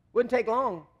 Wouldn't take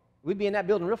long. We'd be in that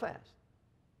building real fast.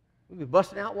 We'd be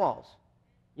busting out walls.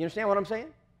 You understand what I'm saying?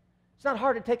 It's not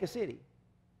hard to take a city.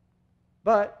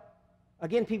 But,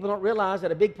 again, people don't realize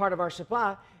that a big part of our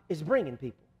supply is bringing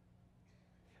people.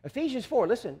 Ephesians 4,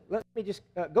 listen, let me just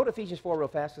go to Ephesians 4 real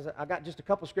fast, because I got just a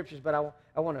couple scriptures, but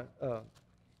I want to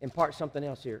impart something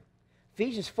else here.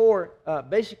 Ephesians 4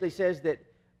 basically says that,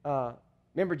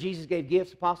 remember, Jesus gave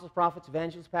gifts, apostles, prophets,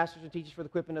 evangelists, pastors, and teachers for the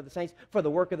equipping of the saints, for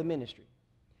the work of the ministry.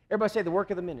 Everybody say the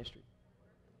work of the ministry.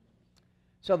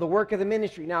 So the work of the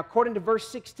ministry. Now, according to verse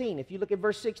 16, if you look at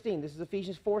verse 16, this is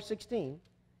Ephesians 4:16.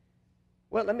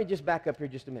 Well, let me just back up here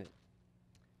just a minute.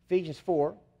 Ephesians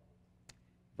 4,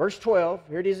 verse 12,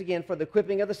 here it is again, for the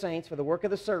equipping of the saints, for the work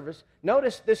of the service.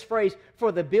 Notice this phrase,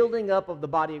 for the building up of the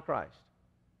body of Christ.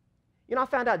 You know, I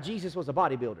found out Jesus was a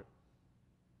bodybuilder.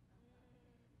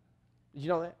 Did you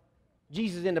know that?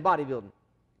 Jesus into bodybuilding.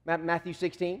 Matthew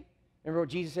 16. Remember what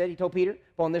Jesus said? He told Peter,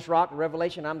 upon this rock, the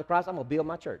revelation, I'm the Christ, I'm going to build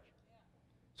my church.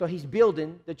 So he's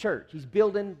building the church. He's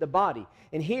building the body.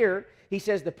 And here, he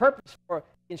says the purpose for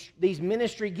these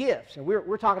ministry gifts, and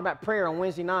we're talking about prayer on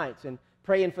Wednesday nights and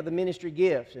praying for the ministry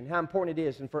gifts and how important it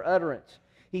is and for utterance.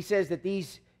 He says that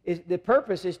the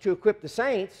purpose is to equip the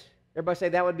saints. Everybody say,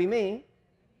 that would be me.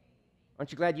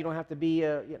 Aren't you glad you don't have to be,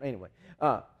 anyway.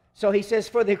 So he says,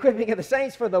 for the equipping of the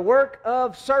saints, for the work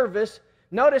of service.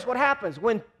 Notice what happens.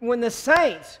 When the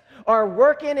saints are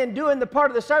working and doing the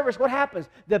part of the service, what happens?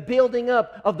 The building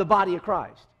up of the body of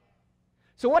Christ.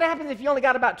 So what happens if you only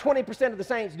got about 20% of the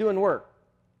saints doing work?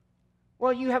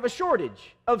 Well, you have a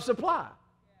shortage of supply.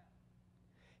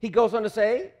 He goes on to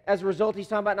say, as a result, he's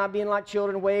talking about not being like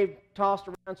children, waved, tossed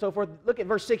around, and so forth. Look at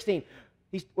verse 16.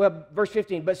 Verse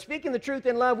 15, but speaking the truth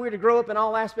in love, we're to grow up in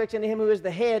all aspects into Him who is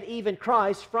the head, even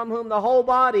Christ, from whom the whole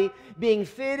body, being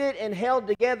fitted and held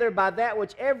together by that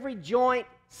which every joint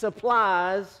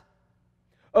supplies,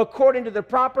 according to the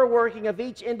proper working of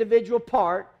each individual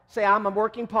part. Say, I'm a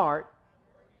working part.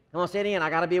 I want to say it again, I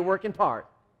got to be a working part.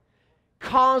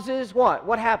 Causes what?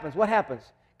 What happens? What happens?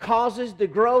 Causes the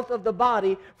growth of the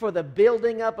body for the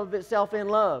building up of itself in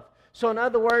love. So in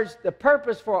other words, the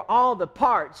purpose for all the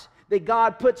parts that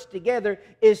God puts together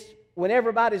is when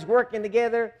everybody's working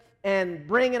together and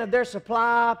bringing of their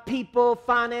supply, people,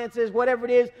 finances, whatever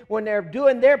it is, when they're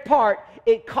doing their part,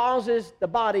 it causes the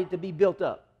body to be built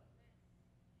up.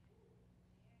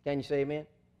 Can you say amen?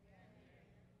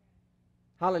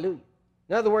 Hallelujah.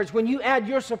 In other words, when you add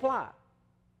your supply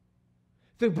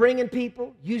through bringing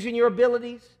people, using your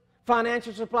abilities,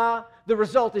 financial supply, the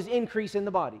result is increase in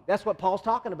the body. That's what Paul's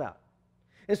talking about.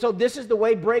 And so this is the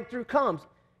way breakthrough comes.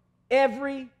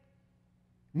 Every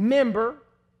member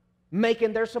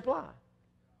making their supply.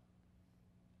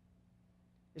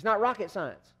 It's not rocket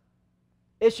science.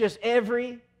 It's just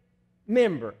every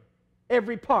member,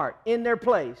 every part in their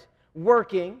place,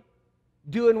 working,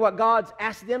 doing what God's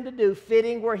asked them to do,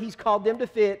 fitting where He's called them to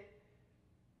fit.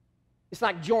 It's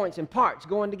like joints and parts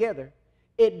going together.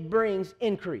 It brings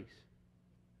increase.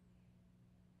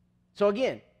 So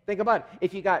again, think about it.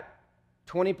 If you got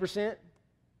 20%,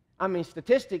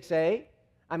 statistics say,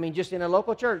 just in a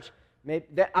local church,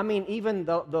 even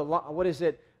what is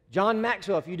it? John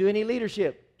Maxwell, if you do any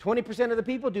leadership, 20% of the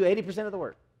people do 80% of the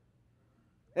work.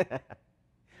 Well,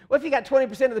 if you got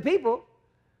 20% of the people,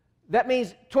 that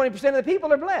means 20% of the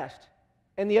people are blessed,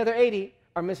 and the other 80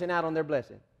 are missing out on their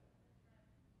blessing.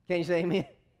 Can you say amen?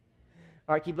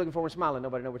 All right, keep looking forward and smiling.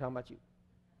 Nobody knows we're talking about you.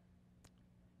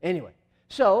 Anyway,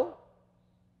 so,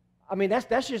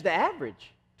 that's just the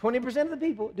average. 20% of the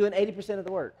people doing 80% of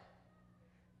the work.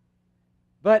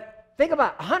 But think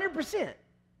about 100%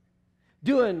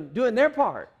 doing their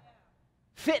part,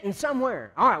 fitting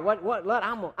somewhere. All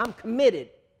right, I'm committed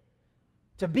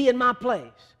to be in my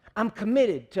place. I'm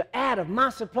committed to add of my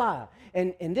supply.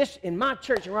 And in my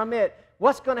church where I'm at,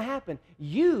 what's going to happen?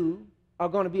 You are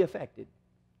going to be affected.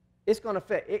 It's going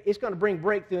to bring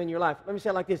breakthrough in your life. Let me say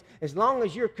it like this. As long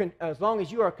as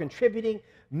you are a contributing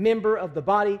member of the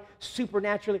body,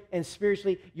 supernaturally and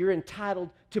spiritually, you're entitled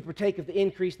to partake of the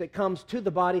increase that comes to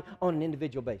the body on an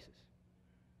individual basis.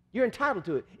 You're entitled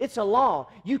to it. It's a law.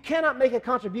 You cannot make a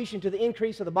contribution to the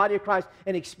increase of the body of Christ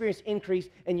and experience increase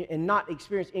and not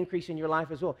experience increase in your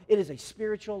life as well. It is a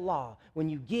spiritual law. When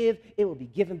you give, it will be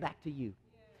given back to you.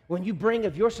 When you bring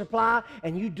of your supply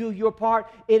and you do your part,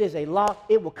 it is a law.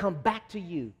 It will come back to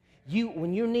you.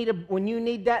 When you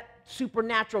need that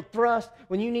supernatural thrust,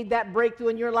 when you need that breakthrough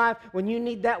in your life, when you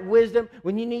need that wisdom,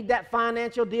 when you need that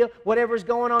financial deal, whatever's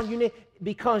going on, you need,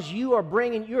 because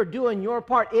you're doing your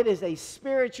part. It is a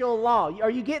spiritual law. Are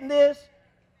you getting this?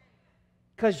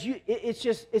 Because it's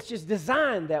just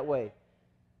designed that way.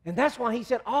 And that's why he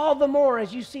said, all the more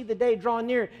as you see the day draw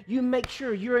near, you make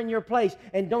sure you're in your place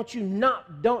and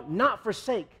don't not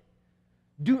forsake.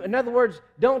 In other words,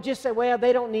 don't just say, well,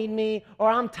 they don't need me, or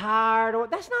I'm tired, or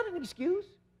that's not an excuse.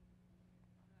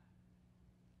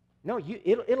 No,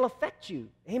 it'll affect you.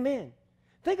 Amen.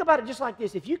 Think about it just like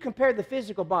this. If you compare the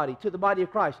physical body to the body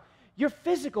of Christ, your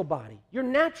physical body, your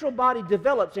natural body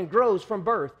develops and grows from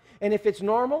birth. And if it's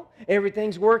normal,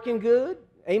 everything's working good,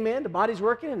 amen, the body's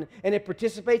working, and it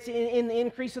participates in the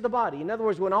increase of the body. In other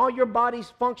words, when all your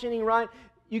body's functioning right,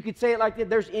 you could say it like that,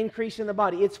 there's increase in the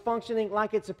body. It's functioning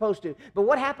like it's supposed to. But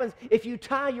what happens if you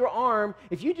tie your arm,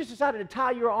 if you just decided to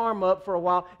tie your arm up for a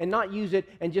while and not use it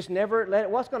and just never let it,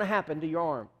 what's going to happen to your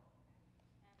arm?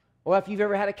 Well, if you've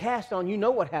ever had a cast on, you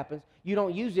know what happens. You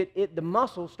don't use it, the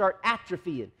muscles start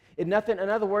atrophying. In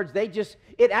other words,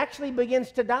 it actually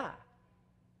begins to die.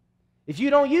 If you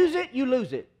don't use it, you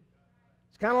lose it.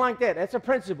 It's kind of like that. That's a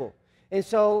principle. And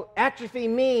so atrophy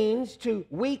means to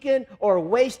weaken or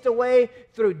waste away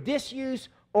through disuse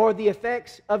or the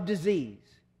effects of disease.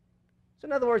 So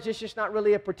in other words, it's just not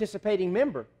really a participating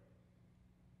member.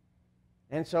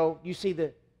 And so you see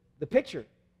the picture.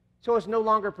 So it's no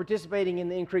longer participating in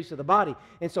the increase of the body.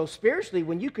 And so spiritually,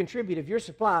 when you contribute of your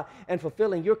supply and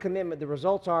fulfilling your commitment, the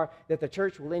results are that the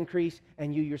church will increase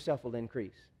and you yourself will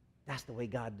increase. That's the way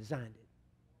God designed it.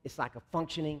 It's like a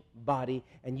functioning body,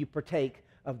 and you partake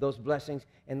of those blessings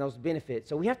and those benefits.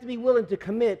 So we have to be willing to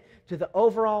commit to the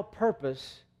overall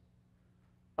purpose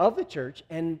of the church.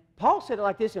 And Paul said it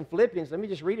like this in Philippians. Let me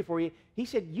just read it for you. He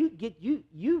said,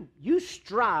 you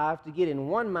strive to get in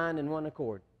one mind and one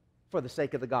accord for the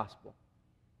sake of the gospel.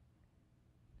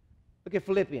 Look at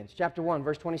Philippians chapter 1,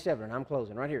 verse 27, and I'm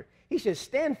closing right here. He says,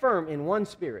 stand firm in one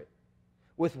spirit,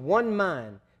 with one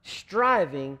mind,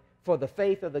 striving for the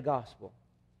faith of the gospel.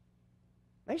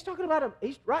 Now he's talking about,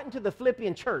 he's writing to the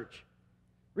Philippian church.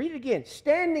 Read it again.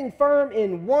 Standing firm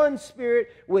in one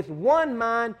spirit, with one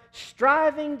mind,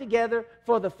 striving together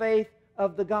for the faith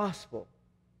of the gospel.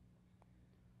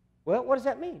 Well, what does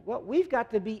that mean? Well, we've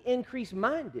got to be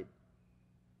increase-minded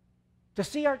to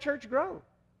see our church grow,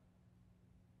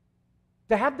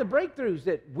 to have the breakthroughs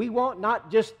that we want,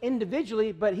 not just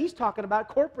individually, but he's talking about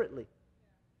corporately.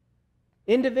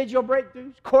 Individual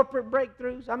breakthroughs, corporate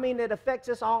breakthroughs. I mean, it affects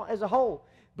us all as a whole.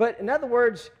 But in other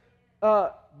words,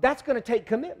 that's going to take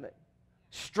commitment.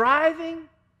 Striving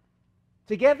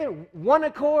together, one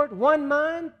accord, one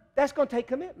mind, that's going to take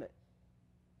commitment.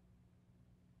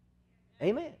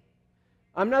 Amen.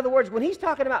 In other words, when he's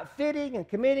talking about fitting and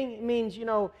committing, it means,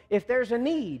 if there's a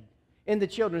need in the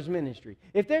children's ministry,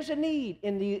 if there's a need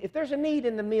in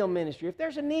the meal ministry, if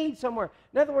there's a need somewhere.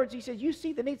 In other words, he says, you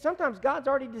see the need. Sometimes God's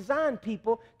already designed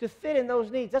people to fit in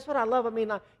those needs. That's what I love. I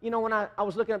mean, when I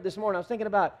was looking up this morning, I was thinking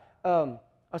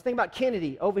about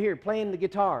Kennedy over here playing the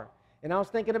guitar, and I was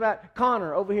thinking about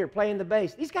Connor over here playing the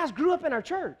bass. These guys grew up in our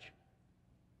church.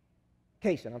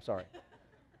 Kaysen, I'm sorry.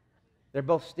 They're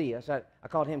both Steve. So I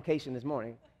called him Kaysen this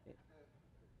morning.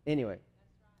 Anyway,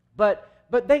 but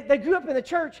they grew up in the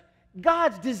church.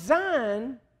 God's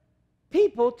designed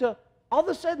people to, all of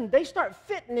a sudden, they start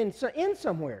fitting in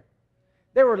somewhere.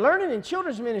 They were learning in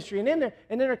children's ministry, and then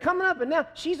they're coming up, and now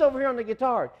she's over here on the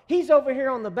guitar. He's over here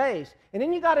on the bass. And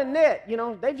then you got Annette.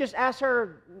 They've just asked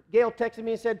her. Gail texted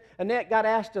me and said Annette got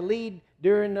asked to lead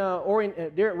during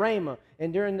Rhema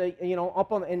and during the,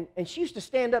 up on, and she used to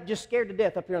stand up just scared to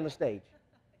death up here on the stage.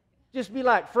 Just be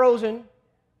like frozen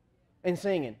and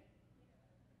singing.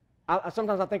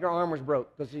 Sometimes I think her arm was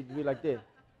broke because she'd be like this.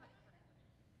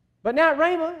 But now at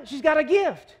Rhema, she's got a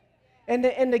gift. And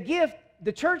the gift,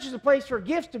 the church is a place for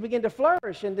gifts to begin to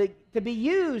flourish and to be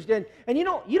used. And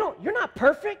you're not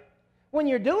perfect. when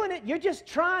you're doing it, you're just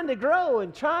trying to grow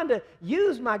and trying to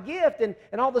use my gift. And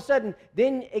all of a sudden,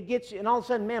 then it gets you, and all of a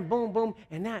sudden, man, boom, boom,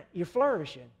 and now you're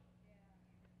flourishing.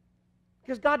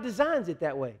 Because God designs it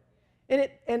that way.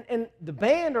 And the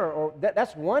band,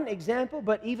 that's one example,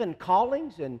 but even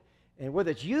callings and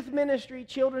whether it's youth ministry,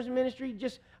 children's ministry,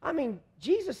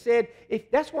 Jesus said,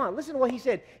 that's why, listen to what he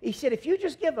said. He said, if you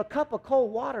just give a cup of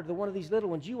cold water to one of these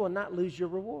little ones, you will not lose your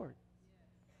reward.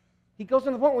 He goes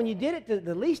on the point, when you did it to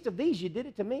the least of these, you did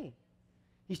it to me.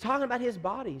 He's talking about his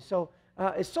body. So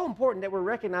it's so important that we're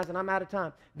recognizing, I'm out of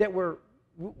time, that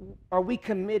are we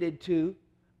committed to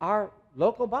our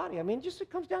local body?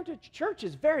 It comes down to church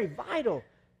is very vital.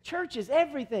 Church is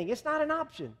everything. It's not an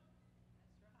option.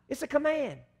 It's a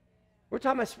command. We're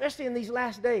talking about especially in these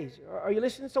last days. Are you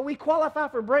listening? So we qualify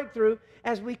for breakthrough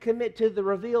as we commit to the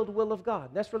revealed will of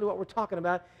God. That's really what we're talking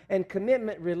about. And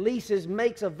commitment releases,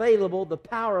 makes available the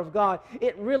power of God.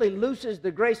 It really looses the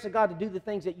grace of God to do the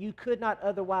things that you could not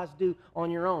otherwise do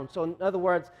on your own. So in other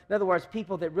words,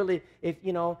 people that really,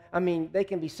 they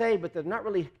can be saved, but they're not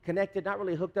really connected, not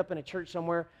really hooked up in a church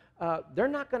somewhere, they're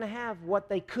not going to have what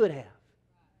they could have.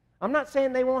 I'm not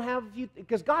saying they won't have,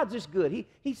 because God's just good.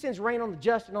 He sends rain on the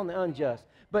just and on the unjust.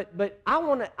 But I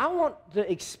want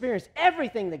to experience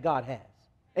everything that God has.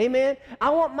 Amen?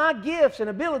 I want my gifts and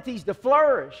abilities to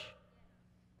flourish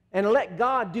and let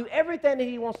God do everything that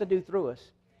he wants to do through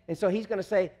us. And so he's going to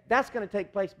say, that's going to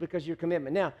take place because of your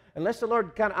commitment. Now, unless the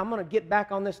Lord I'm going to get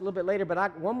back on this a little bit later,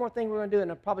 but one more thing we're going to do,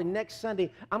 and probably next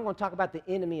Sunday, I'm going to talk about the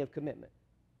enemy of commitment.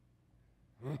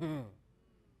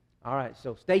 All right,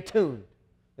 so stay tuned.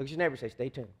 Look at your neighbor and say, stay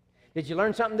tuned. Did you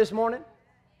learn something this morning?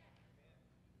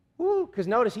 Woo, because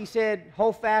notice he said,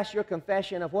 hold fast your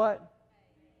confession of what?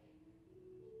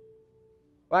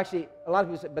 Well, actually, a lot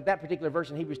of people say, but that particular verse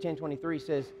in Hebrews 10:23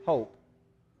 says hope.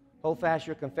 Hold fast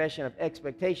your confession of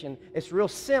expectation. It's real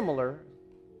similar.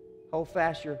 Hold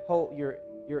fast your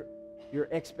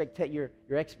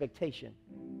expectation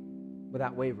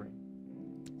without wavering.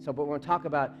 So, but we're going to talk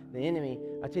about the enemy.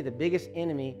 I'll tell you the biggest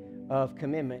enemy of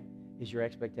commitment is your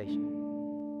expectation.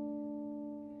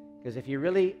 Because if you're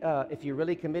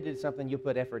really committed to something, you'll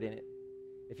put effort in it.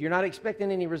 If you're not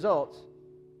expecting any results,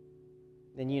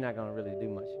 then you're not going to really do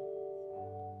much.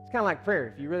 It's kind of like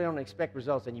prayer. If you really don't expect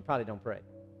results, then you probably don't pray.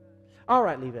 All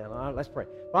right, leave that alone. Let's pray.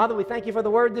 Father, we thank you for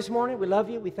the word this morning. We love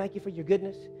you. We thank you for your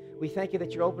goodness. We thank you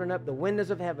that you're opening up the windows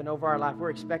of heaven over our life.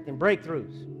 We're expecting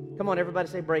breakthroughs. Come on, everybody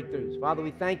say breakthroughs. Father,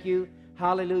 we thank you.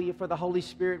 Hallelujah, for the Holy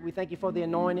Spirit. We thank you for the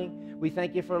anointing. We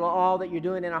thank you for all that you're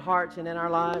doing in our hearts and in our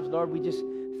lives. Lord, we just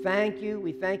thank you.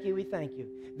 We thank you. We thank you.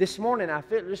 This morning, I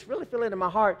just really feel it in my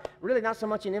heart, really not so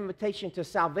much an invitation to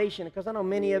salvation, because I know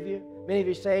many of you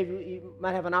saved, you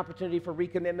might have an opportunity for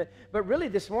recommitment. But really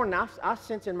this morning, I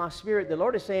sense in my spirit, the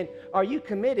Lord is saying, are you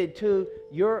committed to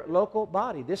your local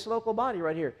body, this local body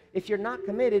right here? If you're not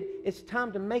committed, it's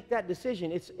time to make that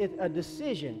decision. It's a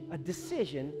decision. A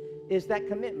decision is that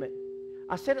commitment.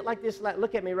 I said it like this,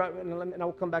 look at me, right, and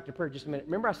I'll come back to prayer in just a minute.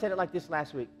 Remember I said it like this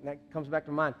last week, and that comes back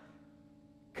to mind.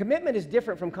 Commitment is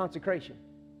different from consecration.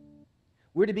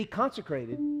 We're to be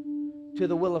consecrated to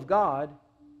the will of God,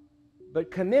 but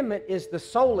commitment is the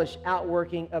soulish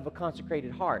outworking of a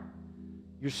consecrated heart.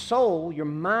 Your soul, your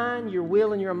mind, your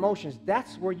will, and your emotions,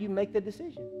 that's where you make the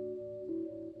decision.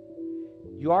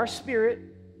 You are spirit,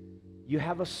 you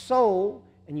have a soul,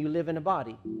 and you live in a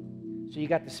body. So you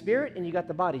got the spirit and you got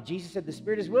the body. Jesus said the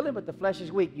spirit is willing, but the flesh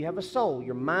is weak. You have a soul,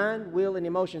 your mind, will, and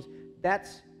emotions.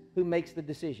 That's who makes the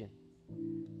decision.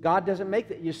 God doesn't make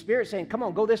that. Your spirit saying, come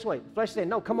on, go this way. The flesh saying,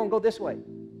 no, come on, go this way.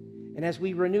 And as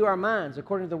we renew our minds,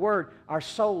 according to the word, our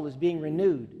soul is being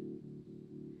renewed.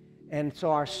 And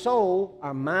so our soul,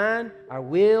 our mind, our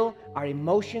will, our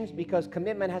emotions, because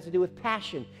commitment has to do with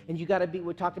passion. And you got to be,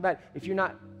 we talked about, if you're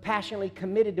not passionately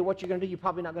committed to what you're going to do, you're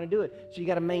probably not going to do it. So you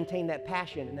got to maintain that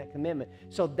passion and that commitment.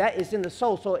 So that is in the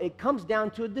soul. So it comes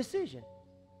down to a decision.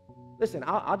 Listen,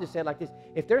 I'll just say it like this.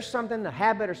 If there's something, a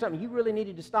habit or something you really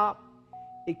needed to stop,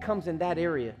 it comes in that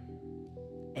area.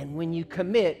 And when you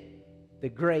commit, the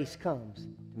grace comes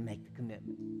to make the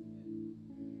commitment.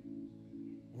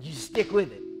 And you stick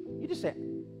with it. You just say,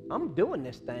 I'm doing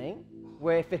this thing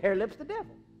where if it hair lips the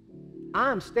devil.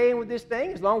 I'm staying with this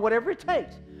thing as long whatever it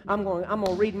takes. I'm going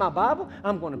to read my Bible.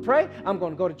 I'm going to pray. I'm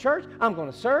going to go to church. I'm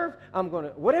going to serve. I'm going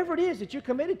to, whatever it is that you're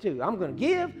committed to, I'm going to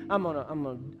give. I'm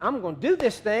going to do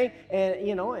this thing. And,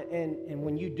 you know, and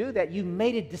when you do that, you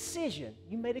made a decision.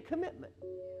 You made a commitment.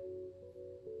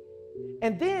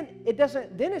 And then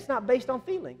it's not based on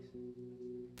feelings.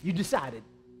 You decided.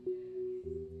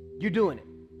 You're doing it.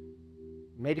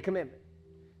 You made a commitment.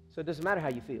 So it doesn't matter how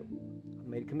you feel. I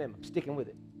made a commitment. I'm sticking with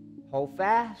it. Hold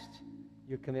fast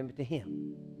your commitment to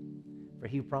Him. For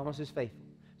He who promises faithful.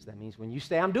 So that means when you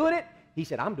say, I'm doing it, He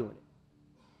said, I'm doing it.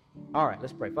 All right,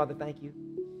 let's pray. Father, thank you.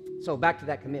 So back to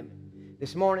that commitment.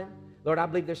 This morning, Lord, I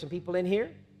believe there's some people in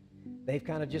here, they've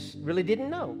kind of just really didn't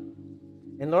know.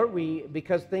 And Lord,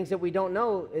 because things that we don't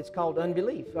know, it's called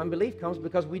unbelief. Unbelief comes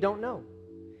because we don't know.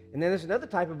 And then there's another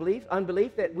type of belief,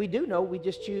 unbelief, that we do know, we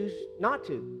just choose not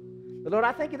to. But Lord,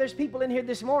 I think if there's people in here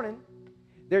this morning,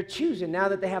 they're choosing now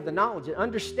that they have the knowledge and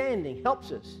understanding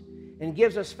helps us and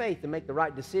gives us faith to make the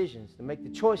right decisions, to make the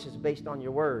choices based on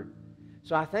your word.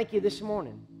 So I thank you this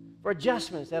morning for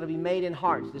adjustments that will be made in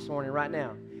hearts this morning right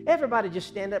now. Everybody just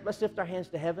stand up. Let's lift our hands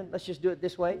to heaven. Let's just do it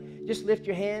this way. Just lift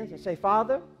your hands and say,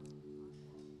 Father,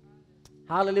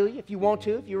 hallelujah. If you want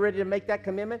to, if you're ready to make that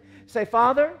commitment, say,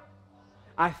 Father,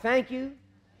 I thank you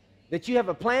that you have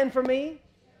a plan for me.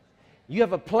 You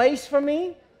have a place for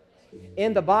me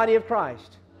in the body of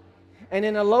Christ and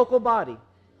in a local body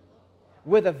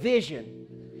with a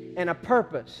vision and a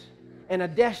purpose and a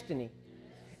destiny.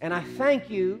 And I thank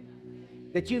you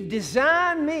that you've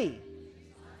designed me.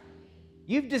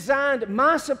 You've designed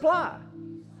my supply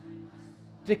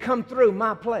to come through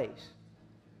my place.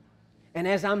 And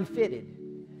as I'm fitted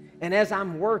and as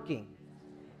I'm working,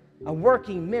 a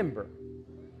working member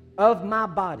of my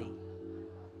body,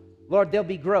 Lord, there'll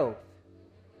be growth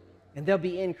and there'll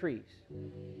be increase.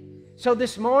 So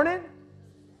this morning,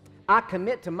 I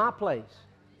commit to my place.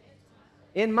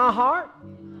 In my heart,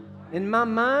 in my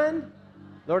mind,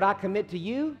 Lord, I commit to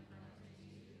you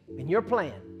and your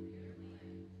plan.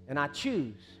 And I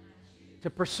choose to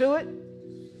pursue it,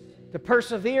 to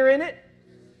persevere in it.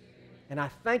 And I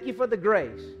thank you for the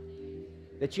grace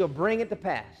that you'll bring it to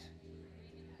pass.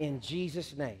 In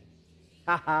Jesus' name.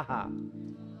 Ha, ha, ha.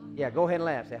 Yeah, go ahead and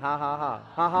laugh. Say, ha, ha, ha.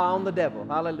 Ha, ha on the devil.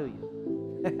 Hallelujah.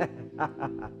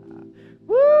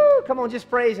 Woo! Come on, just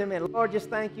praise Him, man. Lord, just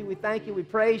thank you. We thank you. We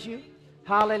praise you.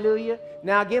 Hallelujah.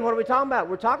 Now, again, what are we talking about?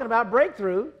 We're talking about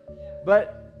breakthrough,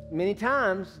 but many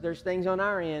times there's things on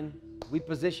our end. We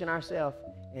position ourselves,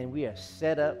 and we are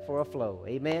set up for a flow.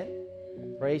 Amen?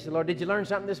 Praise the Lord. Did you learn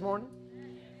something this morning?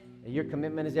 Your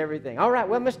commitment is everything. All right.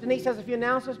 Well, Miss Denise has a few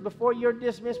announcements before you're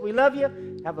dismissed. We love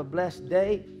you. Have a blessed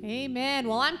day. Amen.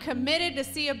 Well, I'm committed to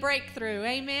see a breakthrough.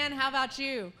 Amen. How about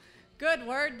you? Good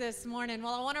word this morning.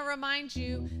 Well, I want to remind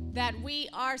you that we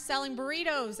are selling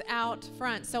burritos out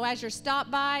front. So as you're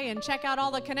stop by and check out all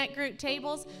the Connect Group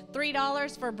tables,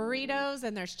 $3 for burritos,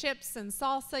 and there's chips and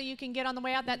salsa you can get on the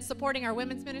way out. That's supporting our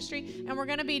women's ministry, and we're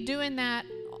going to be doing that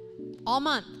all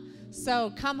month.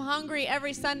 So come hungry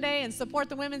every Sunday and support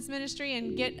the women's ministry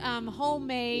and get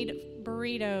homemade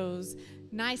burritos.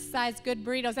 Nice size, good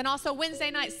burritos. And also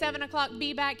Wednesday night, 7 o'clock,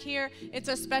 be back here. It's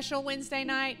a special Wednesday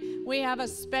night. We have a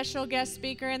special guest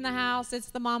speaker in the house. It's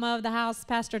the mama of the house.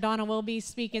 Pastor Donna will be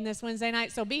speaking this Wednesday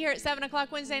night. So be here at 7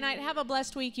 o'clock Wednesday night. Have a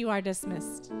blessed week. You are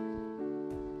dismissed.